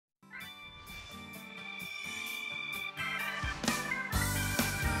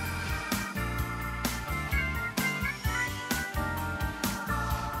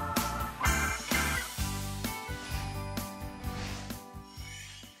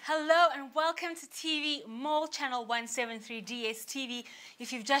Hello and welcome to TV Mall Channel 173 DSTV.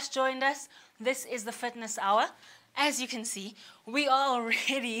 If you've just joined us, this is the Fitness Hour. As you can see, we are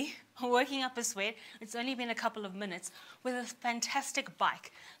already working up a sweat. It's only been a couple of minutes with a fantastic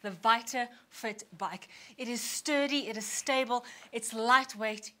bike, the VitaFitt Fitt Bike. It is sturdy, it is stable, it's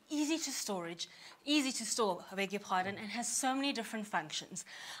lightweight, easy to store, I beg your pardon, and has so many different functions.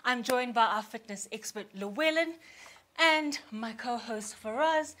 I'm joined by our fitness expert, Llewellyn, and my co-host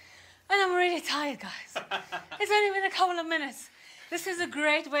Faraz, and I'm really tired, guys. It's only been a couple of minutes. This is a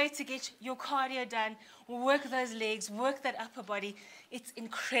great way to get your cardio done, work those legs, work that upper body. It's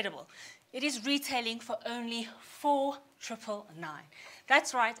incredible. It is retailing for only $4,999.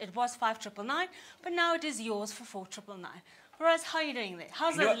 That's right, it was $5,999, but now it is yours for $4,999. Faraz, how are you doing there?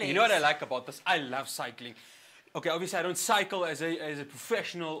 How's those legs? You know what I like about this? I love cycling. Okay, obviously I don't cycle as a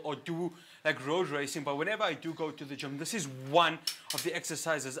professional or do like road racing, but whenever I do go to the gym, this is one of the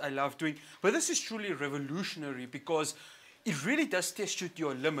exercises I love doing. But this is truly revolutionary because it really does test you to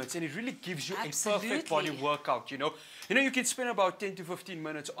your limits and it really gives you a perfect body workout, you know. You can spend about 10 to 15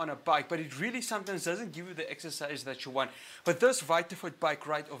 minutes on a bike, but it really sometimes doesn't give you the exercise that you want. But this VitaFitt bike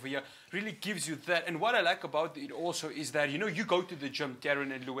right over here really gives you that. And what I like about it also is that, you go to the gym,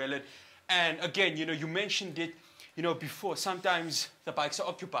 Darren and Llewellyn, and again, you mentioned it, before, sometimes the bikes are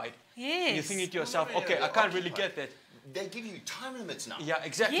occupied. Yes. And you're thinking to yourself, okay, I can't really get that. They give you time limits now. Yeah,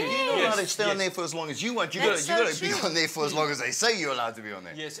 exactly. Yes. You're not allowed to stay on there for as long as you want. You got to be on there for as long as they say you're allowed to be on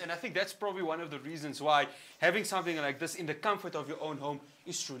there. Yes, and I think that's probably one of the reasons why having something like this in the comfort of your own home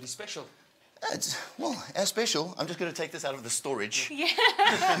is truly special. As special, I'm just going to take this out of the storage. Yeah.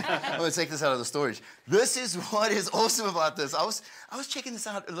 I'm going to take this out of the storage. This is what is awesome about this. I was checking this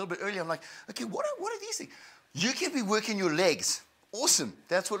out a little bit earlier. I'm like, okay, what are these things? You can be working your legs. Awesome.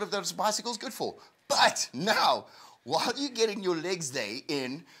 That's what this bicycle's good for. But now, while you're getting your legs day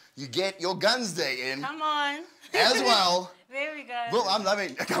in, you get your guns day in. Come on. As well. There we go. Well, I'm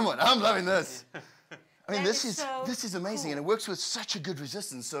loving this. I mean, this is amazing, cool. and it works with such a good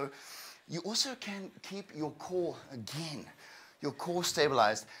resistance. So you also can keep your core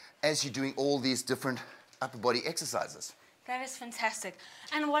stabilized as you're doing all these different upper body exercises. That is fantastic.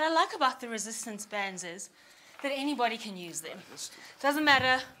 And what I like about the resistance bands is that anybody can use them. Doesn't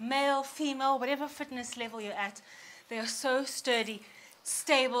matter, male, female, whatever fitness level you're at, they are so sturdy,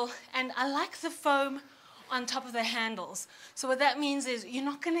 stable, and I like the foam on top of the handles. So what that means is you're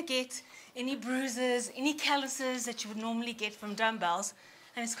not going to get any bruises, any calluses that you would normally get from dumbbells,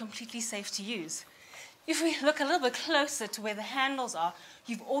 and it's completely safe to use. If we look a little bit closer to where the handles are,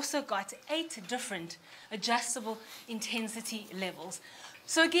 you've also got 8 different adjustable intensity levels.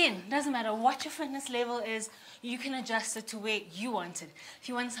 So again, it doesn't matter what your fitness level is, you can adjust it to where you want it. If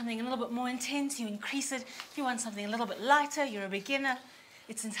you want something a little bit more intense, you increase it. If you want something a little bit lighter, you're a beginner,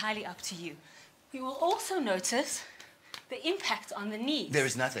 it's entirely up to you. You will also notice the impact on the knees. There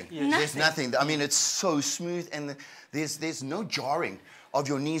is nothing. Yes. There's nothing. I mean, it's so smooth, and there's no jarring of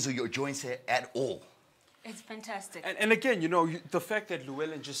your knees or your joints here at all. It's fantastic. And again, the fact that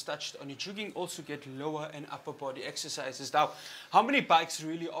Llewellyn just touched on it, you can also get lower and upper body exercises. Now, how many bikes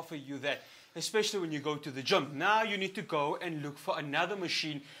really offer you that? Especially when you go to the gym. Now you need to go and look for another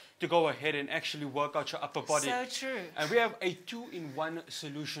machine to go ahead and actually work out your upper body. So true. And we have a 2-in-1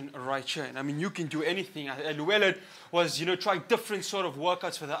 solution right here. And I mean, you can do anything. Llewellyn was, trying different sort of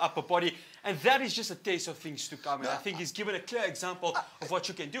workouts for the upper body. And that is just a taste of things to come. And I think he's given a clear example of what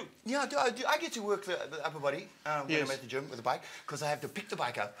you can do. Yeah, I get to work the upper body when I'm at the gym with the bike, because I have to pick the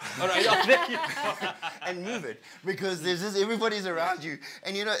bike up. All right, there you go. And move it, because everybody's around you.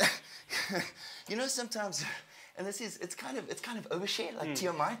 And sometimes, and it's kind of overshare, like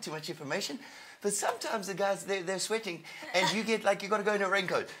TMI, too much information. But sometimes the guys, they're sweating, and you got to go in a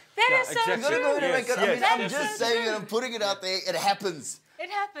raincoat. That is so exactly. You got to go in a raincoat. Yes, I mean, I'm just saying it, I'm putting it out there, it happens. It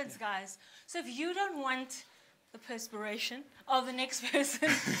happens, guys. So if you don't want the perspiration of the next person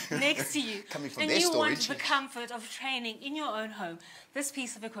next to you, Coming from and their you want storage. the comfort of training in your own home, this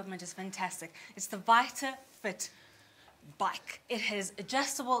piece of equipment is fantastic. It's the VitaFitt Bike. It is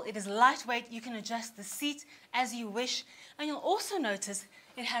adjustable, it is lightweight, you can adjust the seat as you wish, and you'll also notice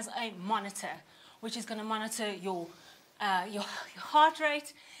it has a monitor, which is going to monitor your heart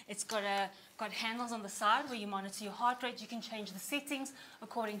rate. It's got handles on the side where you monitor your heart rate. You can change the settings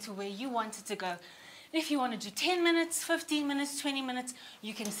according to where you want it to go. If you want to do 10 minutes, 15 minutes, 20 minutes,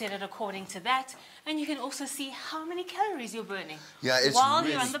 you can set it according to that. And you can also see how many calories you're burning while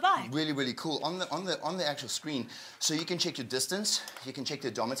you're on the bike. Really, really cool. On the actual screen, so you can check your distance, you can check the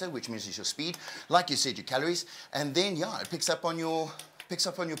odometer, which measures your speed, like you said, your calories, and then, it picks up on your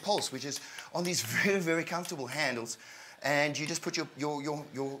pulse, which is on these very, very comfortable handles. and you just put your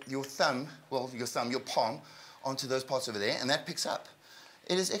thumb, your palm, onto those parts over there, and that picks up.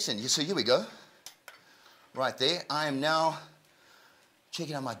 It is excellent. So here we go. Right there. I am now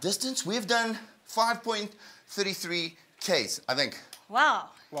checking out my distance. We've done 5.33 Ks, I think. Wow.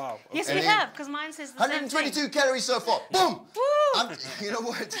 Wow. Yes, And we then have, because mine says the same 122 thing. calories so far. Boom! Woo! You know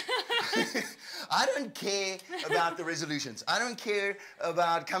what? I don't care about the resolutions. I don't care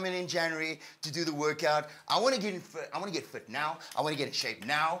about coming in January to do the workout. I want to get fit. I want to get fit now. I want to get in shape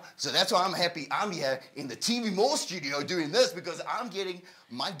now. So that's why I'm happy I'm here in the TV Mall studio doing this, because I'm getting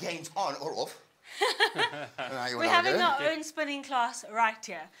my gains on or off. We're having our own spinning class right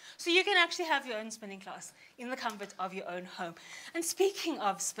here. So you can actually have your own spinning class in the comfort of your own home. And speaking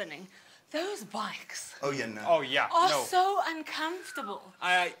of spinning, those bikes Oh yeah, no. Oh yeah. are No. so uncomfortable.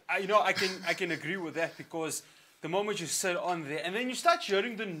 I can agree with that, because the moment you sit on there and then you start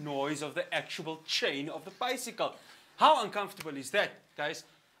hearing the noise of the actual chain of the bicycle, how uncomfortable is that, guys?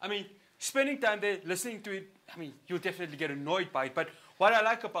 I mean, spending time there listening to it, I mean, you'll definitely get annoyed by it. But what I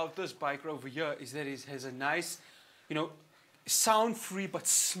like about this bike over here is that it has a nice, sound-free but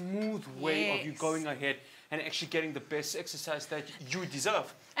smooth way of you Yes. going ahead and actually getting the best exercise that you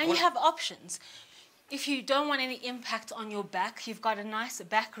deserve. And you have options. If you don't want any impact on your back, you've got a nice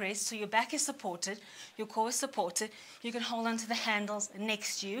back rest, so your back is supported, your core is supported. You can hold onto the handles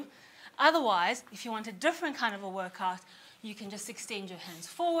next to you. Otherwise, if you want a different kind of a workout, you can just extend your hands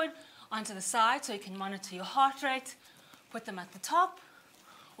forward onto the side so you can monitor your heart rate, put them at the top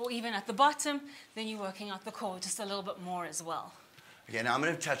or even at the bottom. Then you're working out the core just a little bit more as well. Okay, now I'm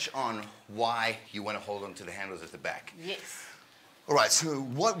going to touch on why you want to hold on to the handles at the back. Yes. All right, so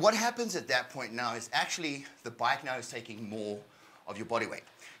what happens at that point now is actually the bike now is taking more of your body weight.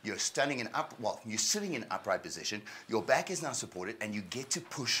 You're you're sitting in upright position, your back is now supported, and you get to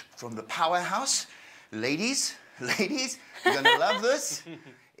push from the powerhouse. Ladies, you're gonna love this.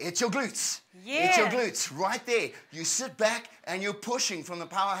 It's your glutes. Yeah. It's your glutes, right there. You sit back and you're pushing from the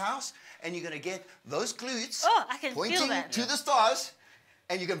powerhouse, and you're gonna get those glutes I can feel pointing that. to the stars,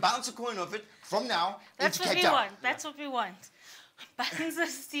 and you can bounce a coin off it from now That's into what Cape we Town. want. That's what we want. Buttons of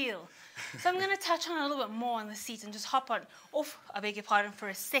steel. So I'm going to touch on a little bit more on the seat and just hop off, I beg your pardon, for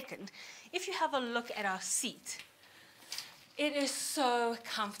a second. If you have a look at our seat, it is so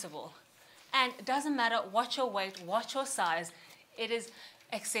comfortable. And it doesn't matter what your weight, what your size, it is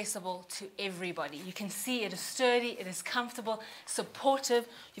accessible to everybody. You can see it is sturdy, it is comfortable, supportive.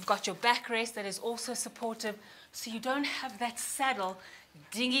 You've got your backrest that is also supportive, so you don't have that saddle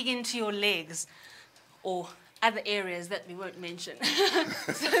digging into your legs or other areas that we won't mention.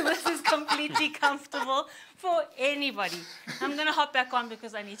 So this is completely comfortable for anybody. I'm going to hop back on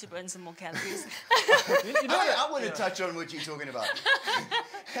because I need to burn some more calories. I want to touch on what you're talking about.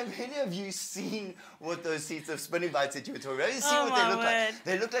 Have any of you seen what those seats of spinning bikes that you were talking about? Have you seen what they look like?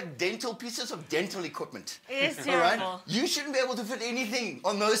 They look like dental pieces of dental equipment. It is All right? terrible. You shouldn't be able to fit anything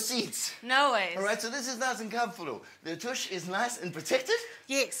on those seats. No ways. All right, so this is nice and comfortable. The tush is nice and protected.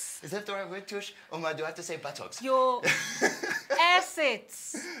 Yes. Is that the right word, tush? Or do I have to say buttocks? Your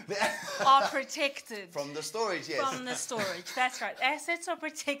assets are protected. From the storage, yes. From the storage, that's right. Assets are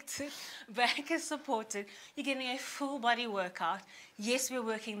protected, back is supported. You're getting a full body workout. Yes, we're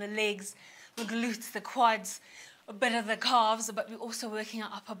working the legs, the glutes, the quads, a bit of the calves, but we're also working our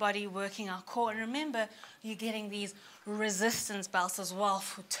upper body, working our core. And remember, you're getting these resistance belts as well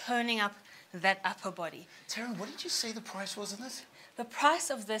for toning up that upper body. Taryn, what did you say the price was on this? The price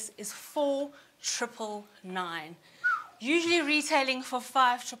of this is $4,999. Usually retailing for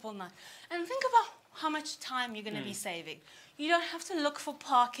 $5,999. And think about how much time you're going to be saving. You don't have to look for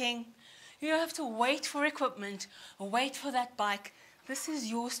parking. You don't have to wait for equipment or wait for that bike. This is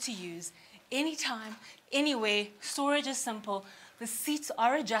yours to use anytime, anywhere. Storage is simple. The seats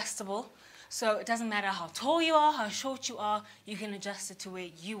are adjustable. So it doesn't matter how tall you are, how short you are, you can adjust it to where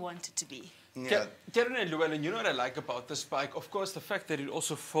you want it to be. Yeah. Darren and Llewellyn, you know what I like about this bike? Of course, the fact that it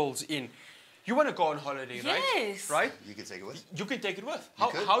also folds in. You want to go on holiday, right? Yes. Right? You can take it with. You can take it with.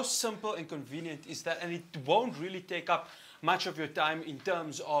 could. How simple and convenient is that? And it won't really take up much of your time in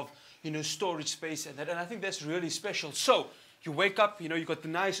terms of, storage space and that. And I think that's really special. So you wake up, you got the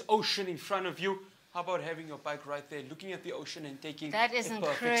nice ocean in front of you. How about having your bike right there, looking at the ocean and taking That is a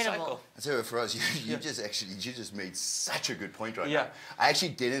perfect incredible. cycle? So for us, you just made such a good point right Yeah. now. I actually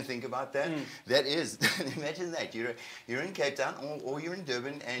didn't think about that. That is, imagine that you're in Cape Town or you're in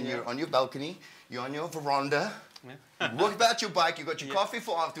Durban and you're on your balcony, you're on your veranda. You walk about your bike, you got your coffee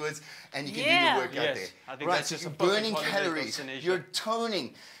for afterwards, and you can do your workout Yes, there. I think Right, that's so just you're a perfect burning holiday calories, destination. you're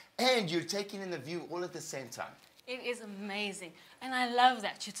toning, and you're taking in the view all at the same time. It is amazing. And I love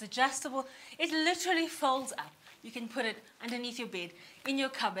that. It's adjustable. It literally folds up. You can put it underneath your bed, in your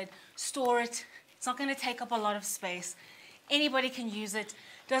cupboard, store it. It's not going to take up a lot of space. Anybody can use it.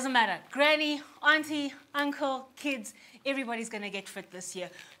 Doesn't matter. Granny, auntie, uncle, kids, everybody's going to get fit this year.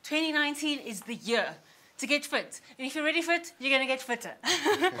 2019 is the year to get fit. And if you're already fit, you're going to get fitter.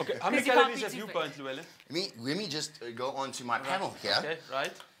 Okay, how many calories have you burnt, Llewellyn? Let me just go on to my panel here. Okay,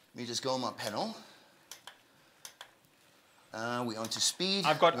 right. Let me just go on my panel. We're on to speed.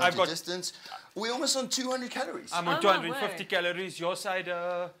 I've got distance. We're almost on 200 calories. I'm on 250 calories. Your side,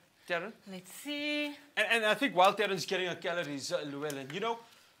 Darren? Let's see. And I think while Darren's getting our calories, Llewellyn, you know,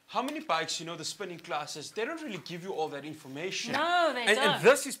 how many bikes, you know, the spinning classes, they don't really give you all that information. No, they don't. And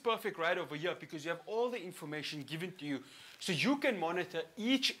this is perfect right over here because you have all the information given to you. So you can monitor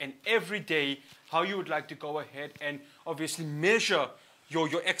each and every day how you would like to go ahead and obviously measure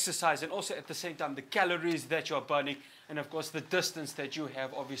your exercise and also at the same time the calories that you're burning and of course the distance that you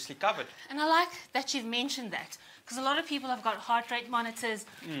have obviously covered. And I like that you've mentioned that because a lot of people have got heart rate monitors,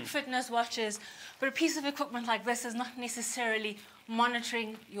 fitness watches, but a piece of equipment like this is not necessarily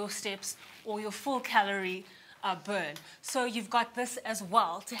monitoring your steps or your full calorie burn. So you've got this as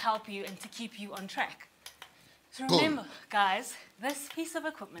well to help you and to keep you on track. So remember, guys, this piece of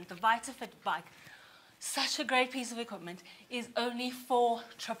equipment, the VitaFitt Bike, such a great piece of equipment, is only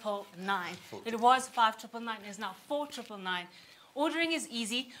 $4,999. It was $5,999, it's now $4,999. Ordering is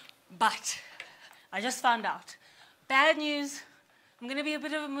easy, but I just found out. Bad news, I'm going to be a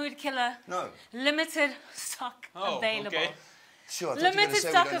bit of a mood killer. No. Limited stock available. Okay. Sure, Limited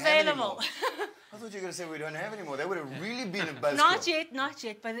stock available. I thought you were going to say we don't have any more. That would have really been a buzzkill. Not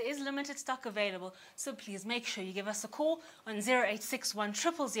yet, but there is limited stock available. So please make sure you give us a call on 0861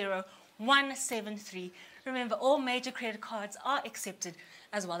 000 173. Remember, all major credit cards are accepted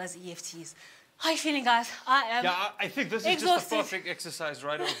as well as EFTs. How are you feeling, guys? I am I think this is exhausted. just the perfect exercise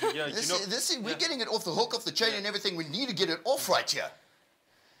right over here. We're getting it off the hook, off the chain and everything. We need to get it off right here.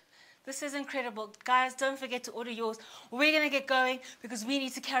 This is incredible. Guys, don't forget to order yours. We're going to get going because we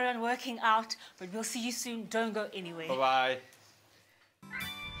need to carry on working out. But we'll see you soon. Don't go anywhere. Bye-bye.